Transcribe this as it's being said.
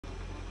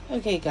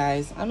Okay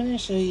guys, I'm going to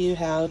show you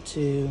how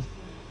to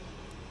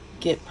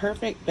get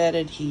perfect bed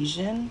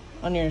adhesion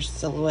on your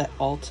Silhouette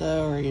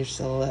Alta or your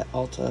Silhouette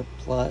Alta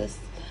Plus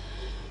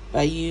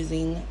by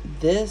using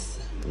this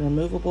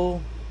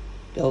removable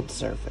build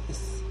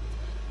surface.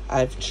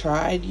 I've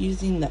tried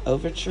using the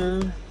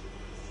Overture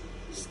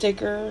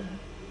sticker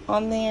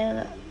on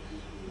there,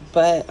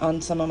 but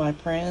on some of my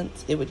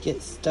prints it would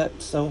get stuck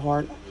so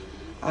hard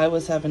I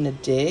was having to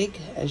dig,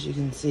 as you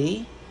can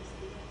see,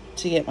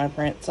 to get my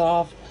prints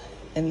off,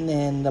 and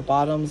then the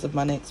bottoms of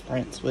my next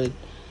prints would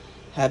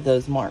have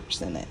those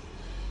marks in it.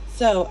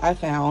 So I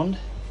found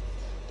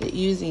that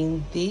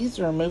using these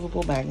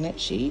removable magnet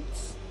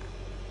sheets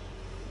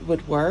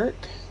would work.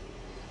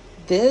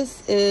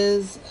 This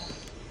is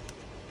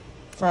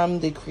from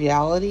the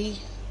Creality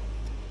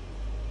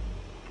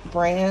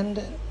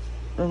brand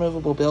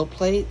removable build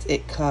plates.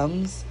 It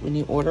comes, when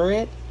you order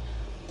it,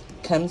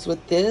 comes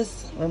with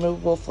this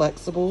removable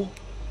flexible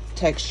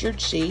textured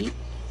sheet,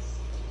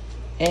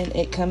 and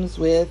it comes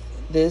with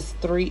this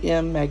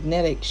 3M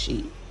magnetic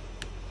sheet.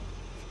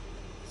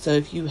 So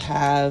if you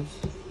have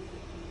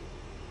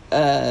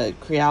a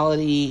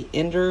Creality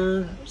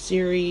Ender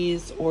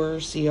series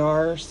or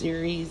CR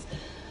series,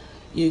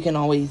 you can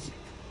always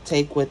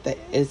take what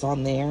is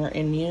on there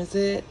and use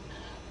it.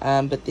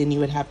 But then you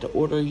would have to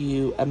order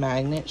you a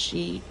magnet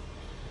sheet,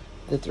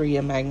 the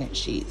 3M magnet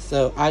sheet.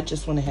 So I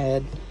just went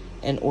ahead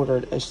and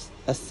ordered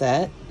a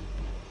set.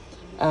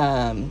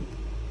 And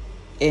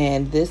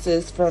this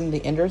is from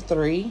the Ender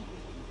 3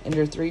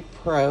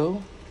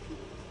 Pro,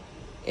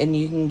 and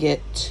you can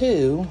get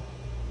 2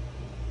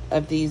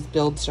 of these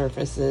build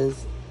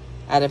surfaces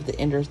out of the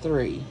Ender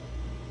 3.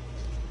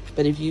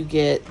 But if you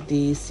get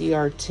the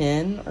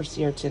CR10 or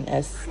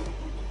CR10S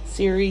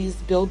series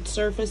build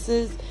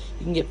surfaces,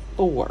 you can get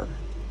 4.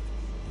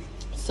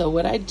 So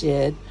what I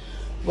did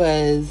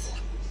was,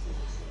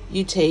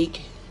 you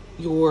take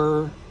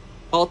your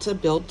Alta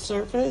build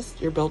surface,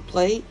 your build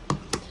plate,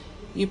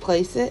 you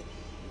place it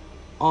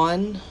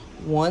on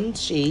one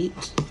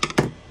sheet.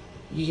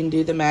 You can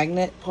do the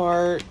magnet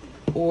part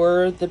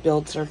or the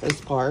build surface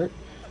part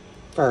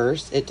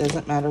first. It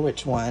doesn't matter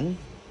which one.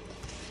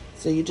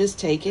 So you just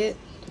take it,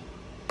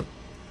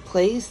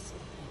 place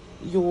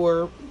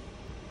your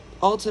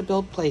Alta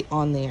build plate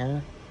on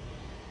there,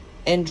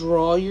 and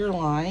draw your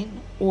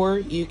line, or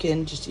you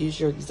can just use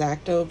your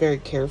X-Acto very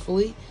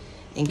carefully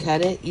and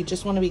cut it. You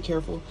just want to be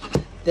careful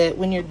that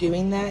when you're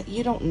doing that,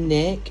 you don't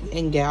nick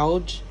and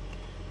gouge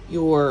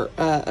your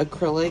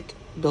acrylic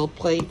build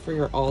plate for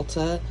your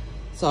Alta.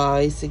 So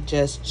I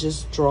suggest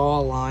just draw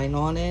a line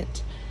on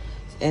it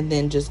and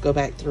then just go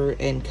back through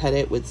and cut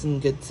it with some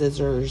good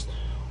scissors,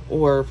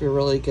 or if you're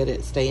really good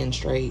at staying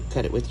straight,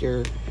 cut it with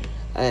your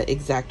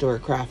X-Acto or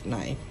craft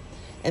knife.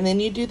 And then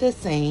you do the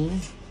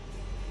same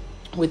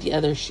with the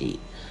other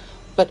sheet.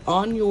 But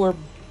on your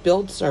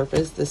build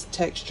surface, this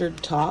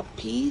textured top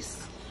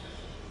piece,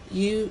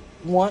 you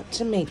want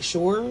to make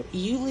sure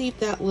you leave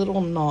that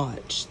little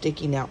notch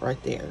sticking out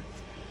right there.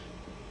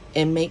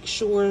 And make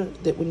sure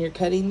that when you're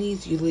cutting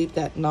these, you leave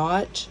that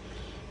notch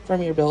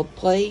from your build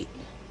plate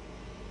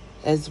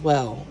as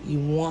well. You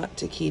want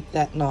to keep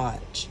that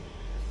notch,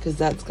 because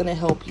that's going to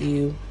help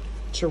you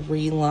to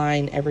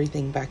reline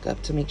everything back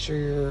up to make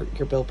sure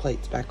your build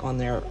plate's back on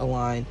there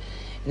aligned,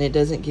 and it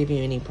doesn't give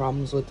you any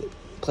problems with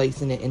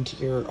placing it into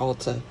your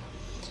Alta.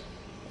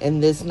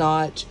 And this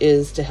notch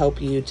is to help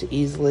you to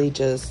easily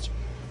just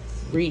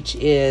reach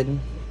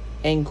in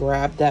and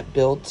grab that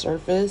build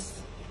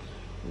surface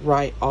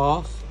right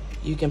off.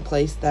 You can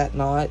place that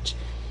notch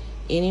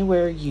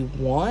anywhere you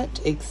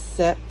want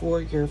except for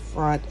your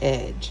front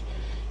edge.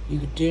 You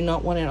do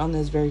not want it on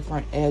this very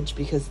front edge,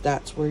 because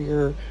that's where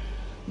your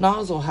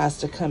nozzle has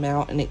to come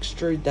out and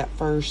extrude that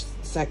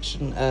first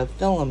section of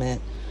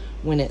filament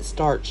when it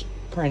starts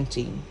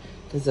printing,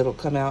 because it'll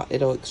come out,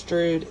 it'll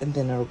extrude, and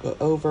then it'll go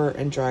over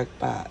and drag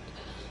back.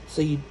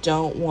 So you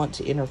don't want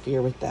to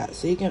interfere with that.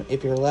 So you can,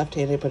 if you're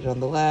left-handed, put it on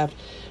the left.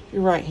 If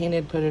you're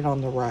right-handed, put it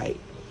on the right.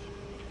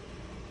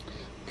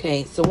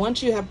 Okay, so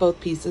once you have both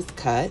pieces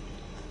cut,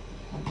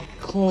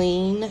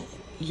 clean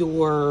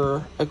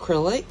your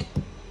acrylic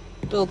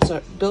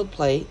build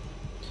plate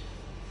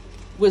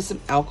with some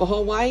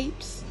alcohol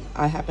wipes.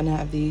 I happen to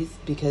have these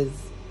because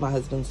my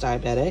husband's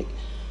diabetic,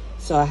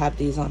 so I have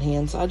these on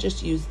hand, so I'll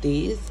just use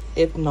these.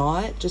 If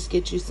not, just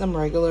get you some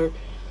regular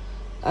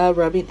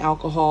rubbing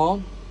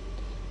alcohol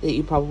that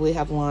you probably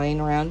have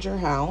lying around your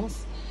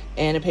house,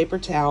 and a paper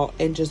towel,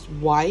 and just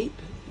wipe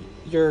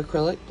your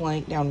acrylic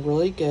blank down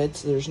really good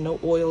so there's no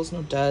oils,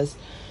 no dust,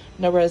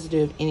 no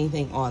residue of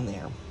anything on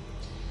there.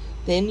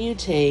 Then you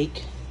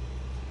take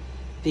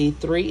the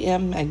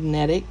 3M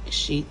magnetic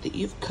sheet that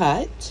you've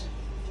cut,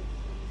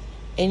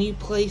 and you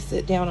place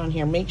it down on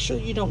here. Make sure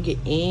you don't get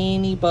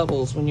any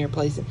bubbles when you're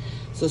placing.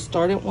 So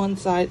start at one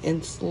side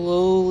and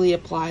slowly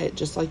apply it,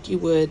 just like you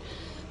would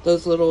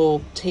those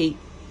little tape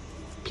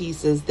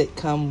pieces that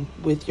come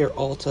with your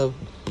Alta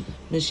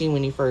machine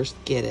when you first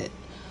get it.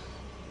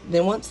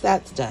 Then once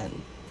that's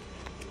done,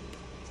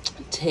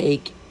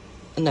 take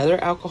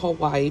another alcohol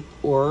wipe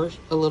or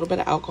a little bit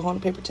of alcohol and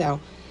a paper towel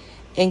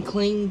And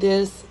clean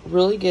this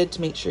really good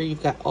to make sure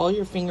you've got all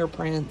your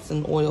fingerprints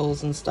and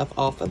oils and stuff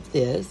off of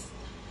this.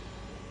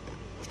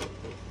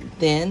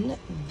 Then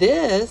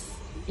this,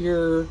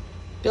 your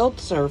build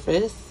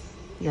surface,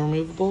 your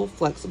removable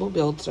flexible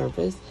build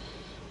surface,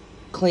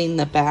 clean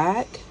the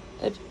back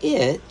of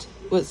it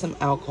with some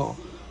alcohol.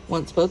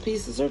 Once both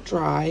pieces are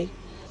dry,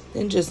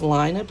 then just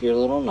line up your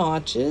little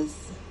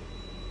notches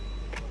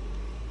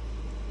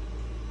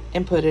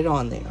and put it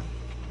on there.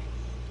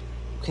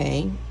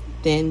 Okay,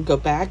 then go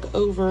back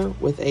over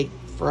with a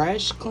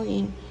fresh,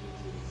 clean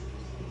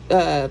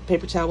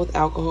paper towel with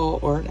alcohol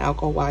or an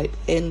alcohol wipe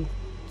and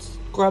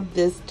scrub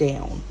this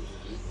down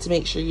to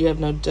make sure you have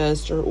no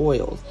dust or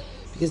oils,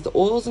 because the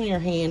oils in your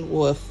hand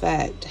will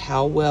affect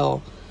how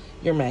well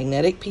your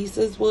magnetic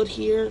pieces will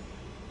adhere,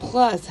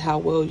 plus how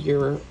well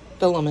your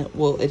filament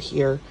will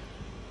adhere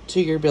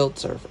to your build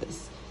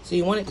surface. So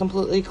you want it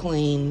completely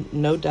clean,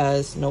 no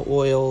dust, no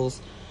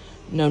oils,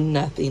 no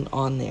nothing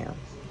on there.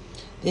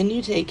 Then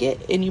you take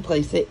it and you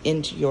place it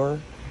into your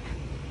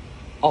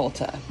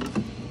Alta.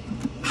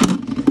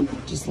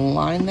 Just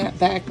line that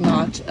back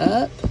notch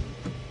up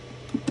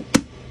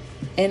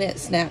and it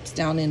snaps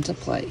down into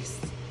place.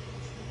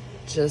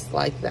 Just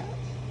like that.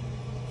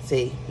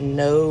 See,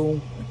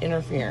 no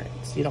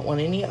interference. You don't want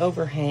any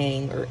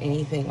overhang or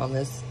anything on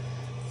this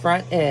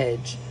front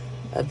edge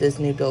of this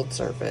new build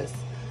surface.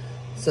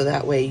 So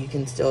that way you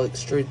can still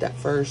extrude that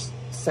first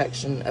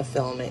section of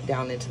filament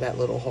down into that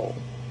little hole.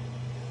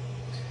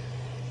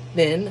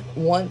 Then,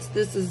 once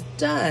this is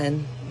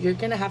done, you're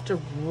going to have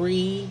to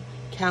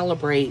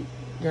recalibrate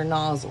your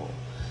nozzle.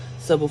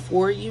 So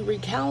before you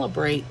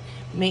recalibrate,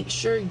 make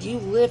sure you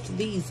lift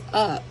these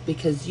up,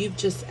 because you've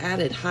just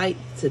added height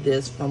to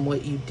this from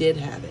what you did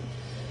have it.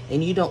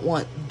 And you don't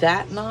want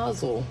that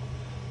nozzle,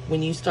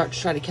 when you start to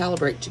try to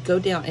calibrate, to go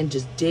down and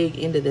just dig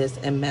into this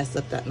and mess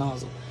up that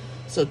nozzle.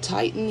 So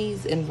tighten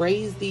these and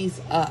raise these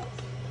up.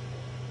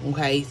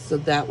 Okay, so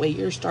that way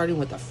you're starting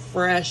with a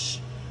fresh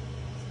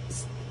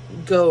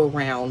go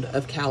around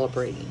of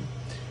calibrating,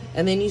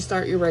 and then you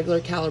start your regular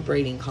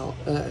calibrating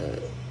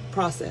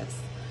process.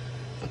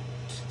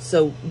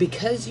 So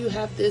because you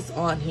have this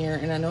on here,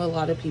 and I know a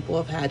lot of people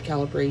have had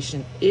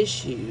calibration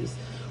issues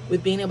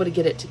with being able to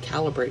get it to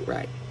calibrate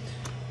right,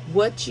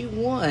 what you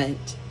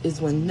want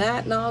is when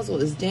that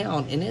nozzle is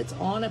down and it's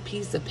on a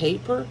piece of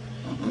paper,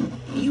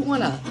 you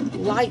want a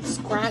light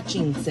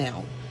scratching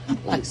sound.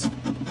 Like,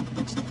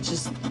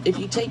 just if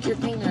you take your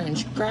finger and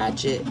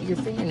scratch it, your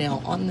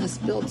fingernail on this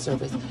build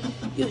surface,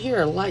 you'll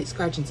hear a light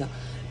scratching sound.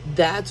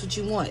 That's what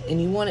you want.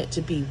 And you want it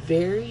to be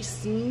very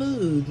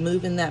smooth,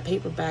 moving that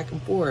paper back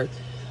and forth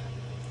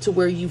to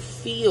where you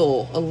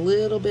feel a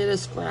little bit of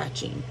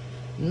scratching.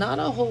 Not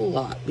a whole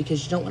lot,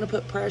 because you don't want to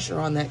put pressure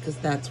on that, because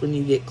that's when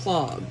you get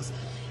clogs.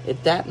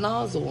 If that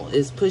nozzle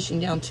is pushing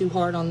down too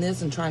hard on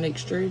this and trying to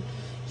extrude,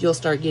 you'll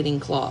start getting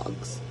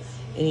clogs,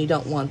 and you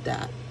don't want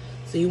that.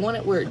 So you want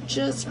it where it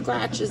just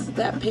scratches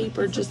that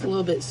paper just a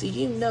little bit, so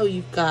you know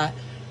you've got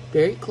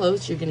very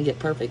close. You're going to get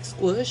perfect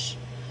squish,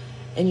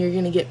 and you're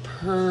going to get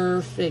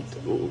perfect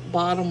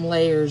bottom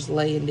layers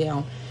laying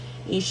down.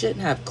 You shouldn't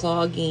have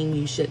clogging.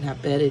 You shouldn't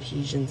have bed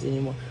adhesions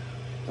anymore.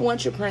 And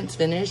once your print's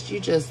finished, you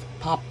just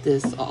pop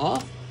this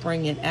off,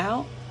 bring it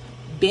out,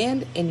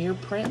 bend, and your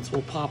prints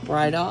will pop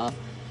right off.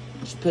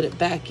 Just put it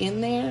back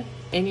in there,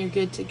 and you're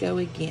good to go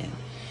again.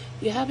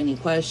 If you have any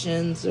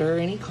questions or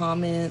any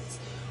comments,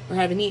 or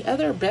have any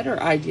other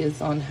better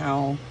ideas on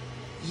how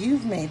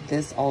you've made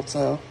this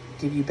Alta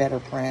give you better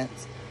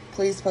prints,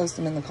 please post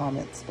them in the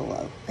comments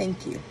below.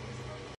 Thank you.